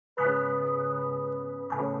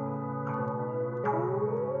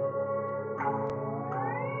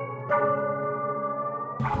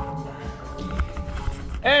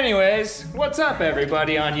Anyways, what's up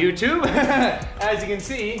everybody on YouTube? As you can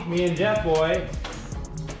see, me and Jeff Boy,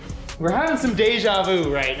 we're having some deja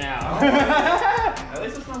vu right now. At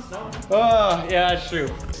least it's not snowing. Oh, yeah, that's true.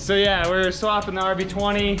 So yeah, we're swapping the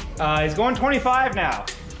RB20. He's going 25 now.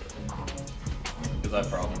 Because I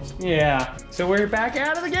have problems. Yeah, so we're back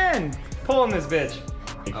at it again, pulling this bitch.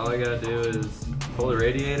 All I gotta do is pull the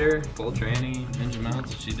radiator, full tranny, engine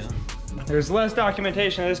mounts, and she's done. There's less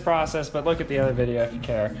documentation of this process, but look at the other video if you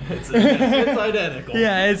care. It's identical.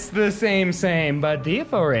 Yeah, it's the same, but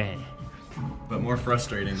different. But more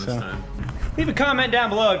frustrating this time. Leave a comment down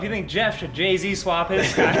below if you think Jeff should Jay-Z swap his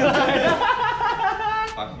Skyline.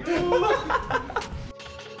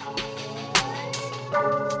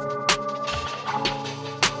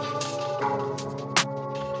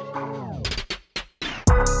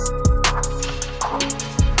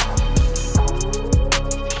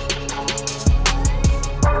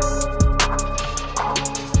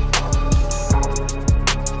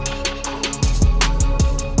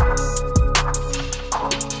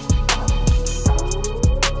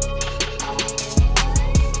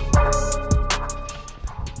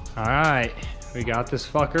 Alright, we got this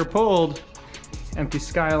fucker pulled. Empty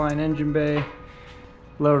Skyline engine bay.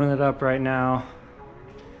 Loading it up right now.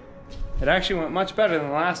 It actually went much better than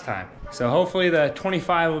the last time. So hopefully the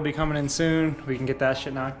 25 will be coming in soon. We can get that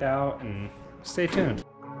shit knocked out and stay tuned.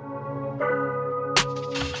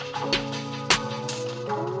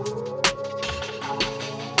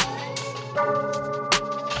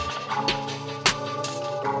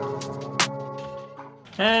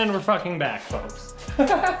 And we're fucking back, folks.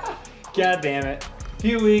 God damn it. A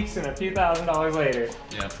few weeks and a few $1,000s later.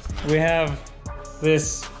 Yeah. We have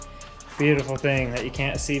this beautiful thing that you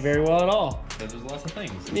can't see very well at all. There's lots of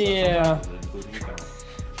things. Yeah.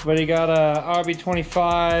 But he got a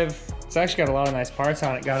RB25. It's actually got a lot of nice parts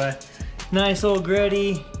on it. Got a nice old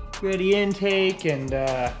gritty intake and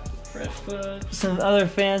fresh foot. some other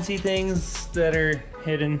fancy things that are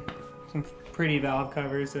hidden. Some pretty valve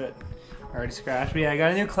covers that are already scratched. But yeah, I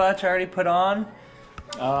got a new clutch already put on.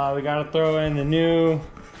 We gotta throw in the new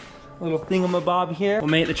little thingamabob here. We'll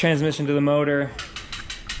mate the transmission to the motor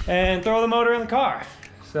and throw the motor in the car.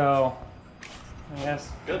 So, I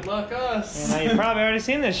guess. Good luck us. And you've probably already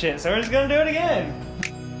seen this shit, so we're just gonna do it again.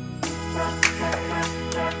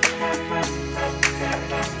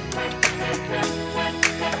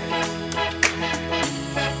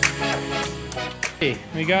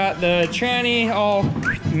 We got the tranny all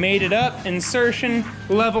mated up, insertion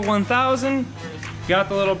level 1000. Got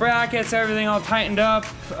the little brackets, everything all tightened up.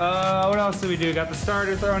 What else did we do? Got the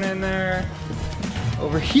starter thrown in there.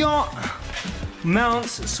 Over here,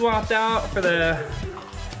 mounts swapped out for the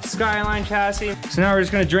Skyline chassis. So now we're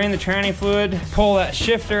just gonna drain the tranny fluid, pull that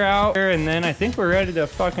shifter out, and then I think we're ready to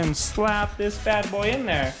fucking slap this bad boy in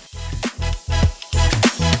there.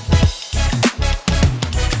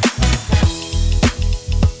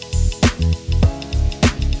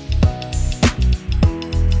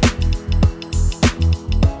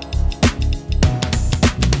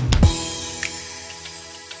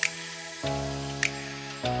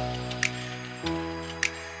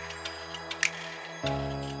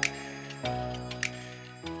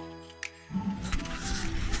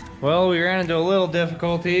 Well, we ran into a little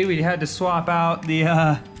difficulty. We had to swap out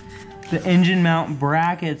the engine mount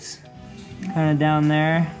brackets kind of down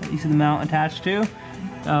there that you see the mount attached to.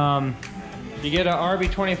 You get an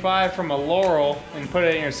RB25 from a Laurel and put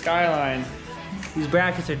it in your Skyline. These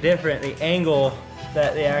brackets are different. The angle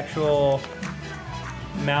that the actual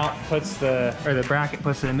mount puts the bracket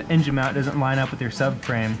puts the engine mount doesn't line up with your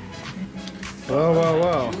subframe. Whoa, whoa,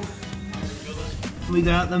 whoa. We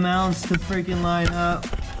got the mounts to freaking line up.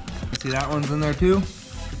 See, that one's in there too?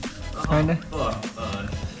 Kinda?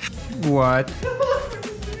 What?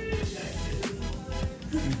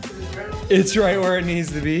 It's right where it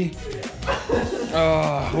needs to be.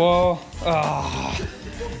 Oh, well, oh.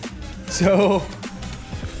 So,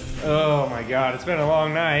 oh my God, it's been a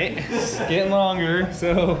long night. It's getting longer.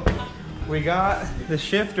 So, we got the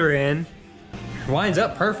shifter in. Lines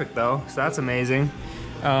up perfect though, so that's amazing.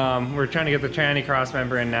 We're trying to get the tranny cross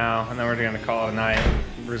member in now, and then we're gonna call it a night.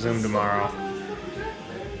 Resume tomorrow.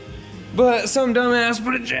 But some dumbass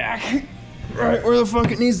put a jack right where the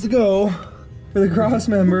fuck it needs to go for the cross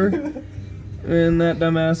member. And that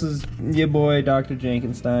dumbass is your boy, Dr.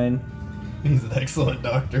 Jenkenstein. He's an excellent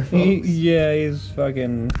doctor, folks. Yeah, he's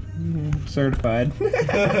fucking certified.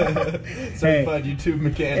 Certified YouTube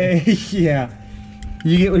mechanic. Hey, yeah.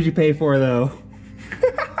 You get what you pay for, though.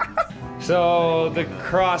 So, the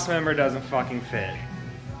cross member doesn't fucking fit.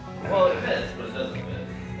 Well, it fits, but it doesn't fit.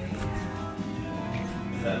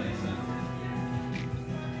 Does that make sense?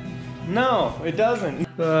 No, it doesn't.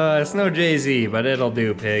 It's no Jay-Z, but it'll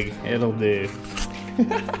do, pig. It'll do.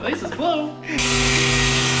 At least it's blue.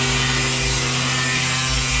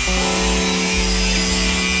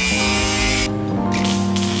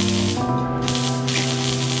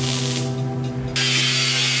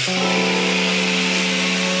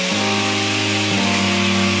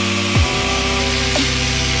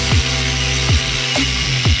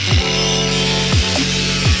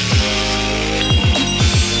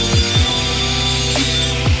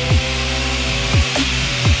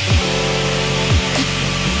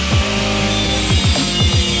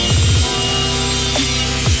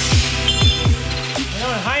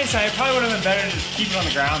 It probably would have been better to just keep it on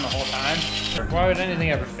the ground the whole time. Why would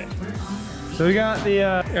anything ever fit? So we got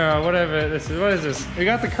the, whatever this is, what is this? We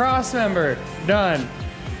got the cross member done.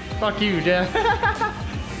 Fuck you, Jeff.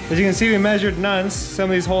 As you can see, we measured nuns. Some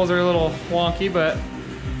of these holes are a little wonky, but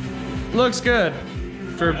looks good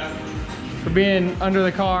for being under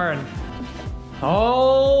the car. And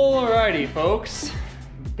alrighty, folks.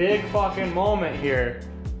 Big fucking moment here.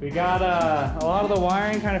 We got a lot of the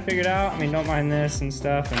wiring kind of figured out. I mean, don't mind this and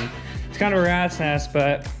stuff. And it's kind of a rat's nest,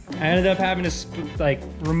 but I ended up having to like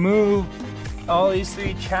remove all these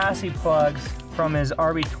 3 chassis plugs from his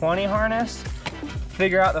RB20 harness,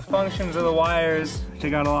 figure out the functions of the wires, which I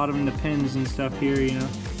got a lot of them, the pins and stuff here, you know,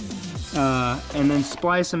 and then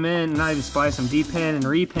splice them in, not even splice them, depin and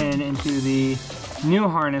repin into the new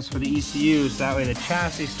harness for the ECU, so that way the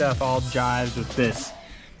chassis stuff all jives with this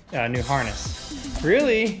new harness.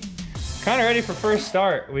 Really kind of ready for first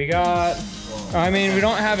start. We got, I mean, we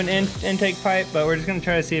don't have an intake pipe, but we're just gonna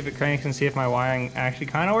try to see if it cranks and see if my wiring actually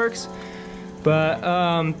kind of works. But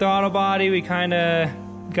throttle body, we kind of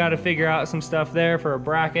got to figure out some stuff there for a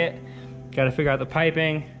bracket. Got to figure out the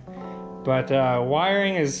piping. But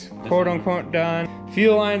wiring is quote unquote done.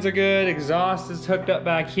 Fuel lines are good, exhaust is hooked up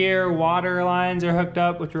back here, water lines are hooked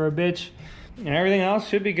up, which are a bitch. And everything else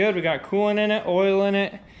should be good. We got coolant in it, oil in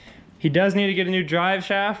it. He does need to get a new drive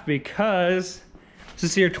shaft because this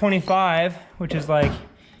is your 25, which is like,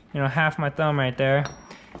 you know, half my thumb right there.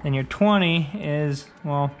 And your 20 is,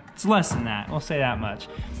 well, it's less than that, we'll say that much.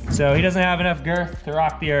 So he doesn't have enough girth to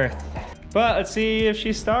rock the earth. But let's see if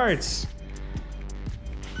she starts.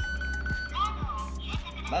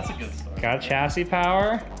 That's a good start. Got chassis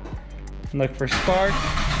power. Look for spark.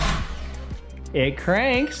 It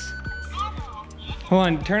cranks. Hold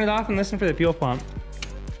on, turn it off and listen for the fuel pump.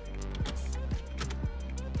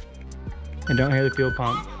 And don't hear the fuel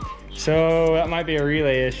pump. So that might be a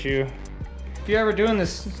relay issue. If you're ever doing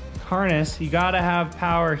this harness, you gotta have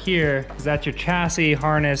power here, because that's your chassis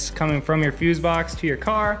harness coming from your fuse box to your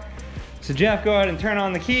car. So Jeff, go ahead and turn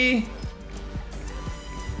on the key.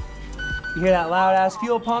 You hear that loud ass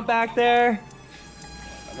fuel pump back there?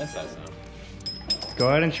 I miss that sound. Go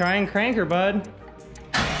ahead and try and crank her, bud.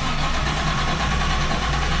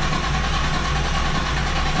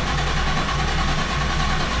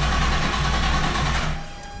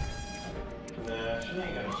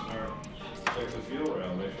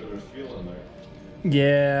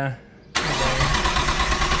 Yeah. As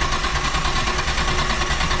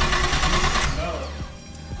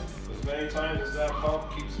many times as that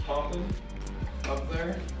pump keeps pumping up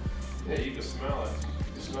there, yeah, you can smell it. You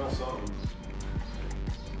can smell something.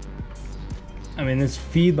 I mean, this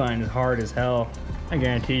feed line is hard as hell. I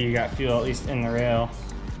guarantee you got fuel at least in the rail.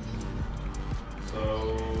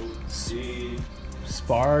 So,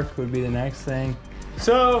 spark would be the next thing.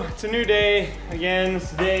 So it's a new day. Again,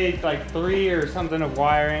 this is day like 3 or something of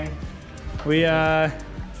wiring. We're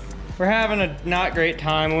having a not great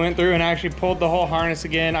time. We went through and actually pulled the whole harness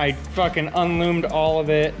again. I fucking unloomed all of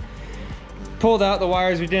it. Pulled out the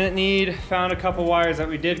wires we didn't need. Found a couple wires that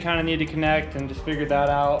we did kind of need to connect and just figured that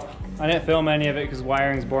out. I didn't film any of it because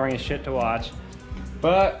wiring's boring as shit to watch.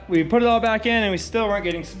 But we put it all back in and we still weren't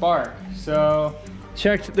getting spark. So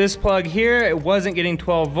checked this plug here. It wasn't getting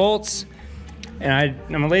 12 volts. And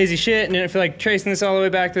I'm a lazy shit and didn't feel like tracing this all the way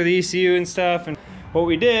back through the ECU and stuff. And what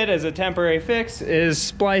we did as a temporary fix is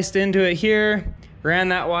spliced into it here, ran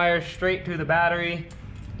that wire straight to the battery.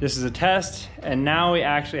 This is a test, and now we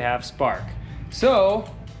actually have spark. So,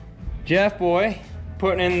 Jeff boy,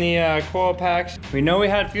 putting in the coil packs. We know we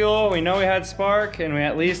had fuel, we know we had spark, and we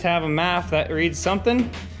at least have a math that reads something.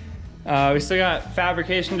 We still got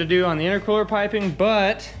fabrication to do on the intercooler piping,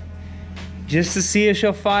 but just to see if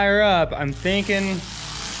she'll fire up, I'm thinking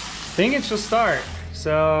she'll start.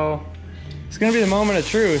 So it's gonna be the moment of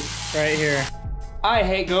truth right here. I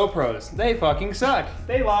hate GoPros. They fucking suck.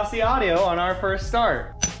 They lost the audio on our first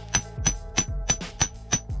start.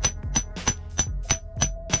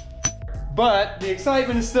 But the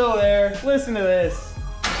excitement is still there. Listen to this.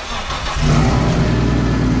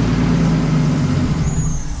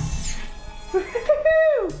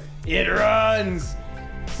 It runs.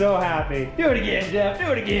 So happy. Do it again, Jeff.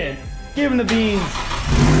 Do it again. Give him the beans.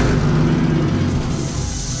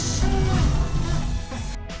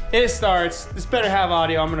 It starts. This better have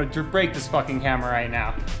audio. I'm gonna break this fucking camera right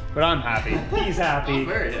now. But I'm happy. He's happy.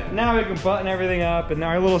 Very happy. Now we can button everything up, and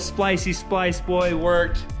our little splicey splice boy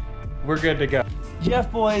worked. We're good to go.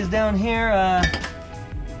 Jeff boy is down here,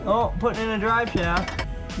 putting in a drive shaft.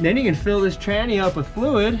 Then you can fill this tranny up with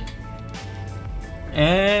fluid.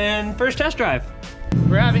 And first test drive.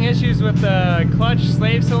 We're having issues with the clutch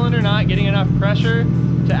slave cylinder not getting enough pressure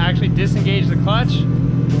to actually disengage the clutch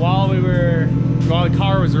while the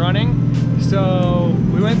car was running. So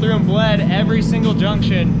we went through and bled every single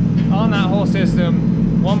junction on that whole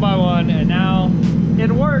system, one by one, and now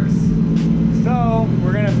it works. So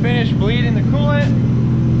we're gonna finish bleeding the coolant,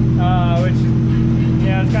 which,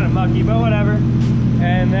 yeah, it's kind of mucky, but whatever.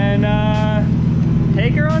 And then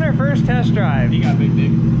take her on her first test drive. You got big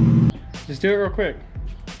dick. Just do it real quick.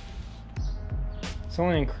 It's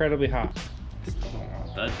only incredibly hot.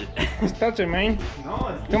 Touch it. Just touch it, man.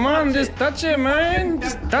 No, Come on, just touch it, man.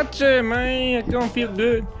 Just touch it, man. It's gonna feel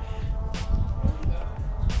good.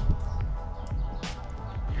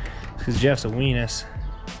 Because Jeff's a weenus.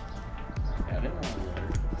 Yeah, I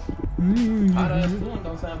didn't know. Hot ass coolant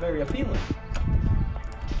don't sound very appealing.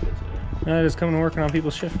 Just coming and working on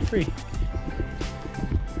people's shit for free.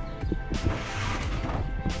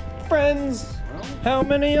 Friends. How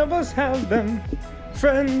many of us have them?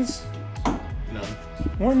 Friends. None.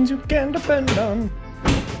 Ones you can depend on.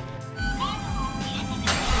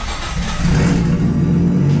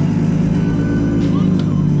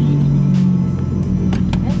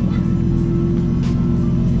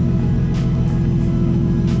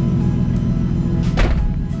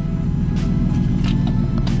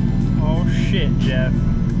 Oh shit, Jeff.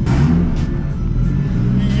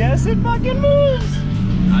 Yes, it fucking moves!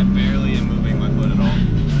 I barely am moving my foot at all.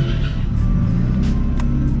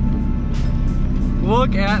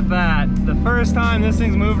 Look at that. The first time this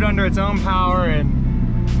thing's moved under its own power in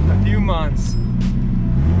a few months.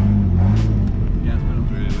 Gas pedal's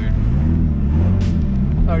really weird.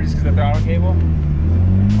 Oh, just because the throttle cable?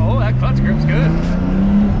 Oh, that clutch grip's good.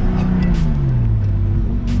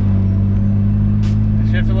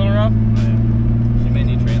 The shift's a little rough? But she may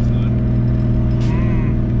need trans fluid.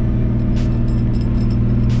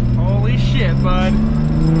 Holy shit, bud.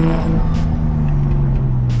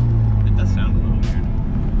 It does sound a little weird.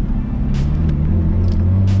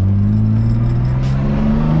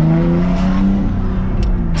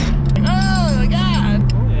 Oh my god!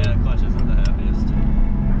 Yeah, the clutch isn't the happiest.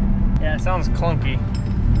 Yeah, it sounds clunky.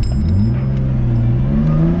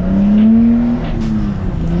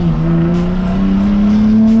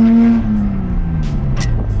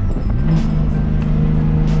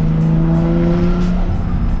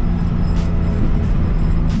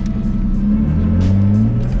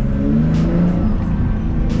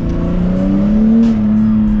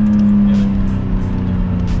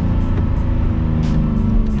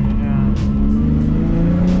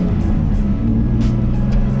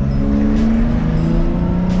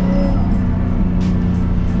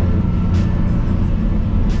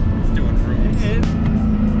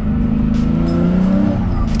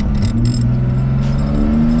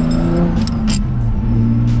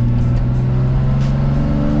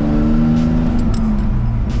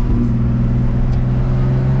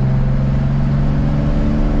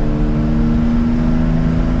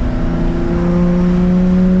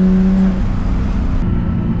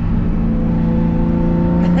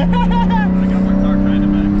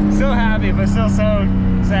 But still so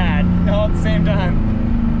sad all at the same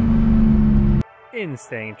time. In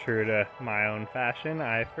staying true to my own fashion,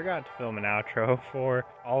 I forgot to film an outro for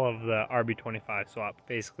all of the RB25 swap.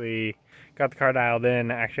 Basically, got the car dialed in,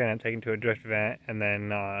 actually ended up taking it to a drift event, and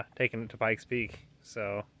then taking it to Pikes Peak.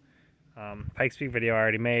 So, Pikes Peak video I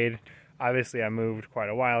already made. Obviously, I moved quite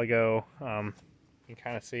a while ago. You can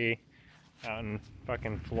kind of see out in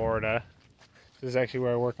fucking Florida. This is actually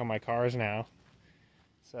where I work on my cars now.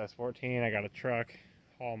 So that's 14. I got a truck,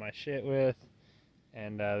 haul my shit with,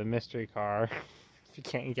 and the mystery car. If you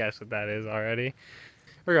can't guess what that is already.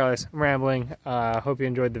 Regardless, I'm rambling. Hope you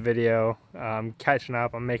enjoyed the video. Catching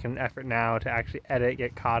up. I'm making an effort now to actually edit,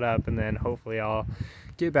 get caught up, and then hopefully I'll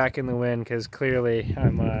get back in the win, because clearly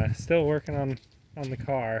I'm still working on the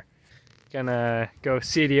car. Gonna go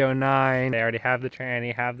CDO9. They already have the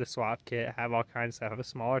tranny, have the swap kit, have all kinds of stuff, have a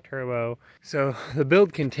smaller turbo. So the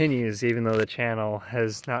build continues, even though the channel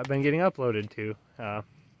has not been getting uploaded to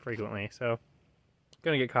frequently. So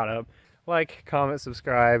gonna get caught up. Like, comment,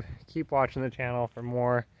 subscribe. Keep watching the channel for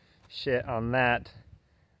more shit on that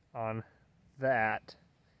on that,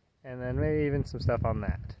 and then maybe even some stuff on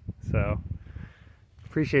that. So,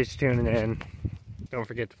 appreciate you tuning in. Don't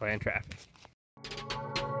forget to play in traffic.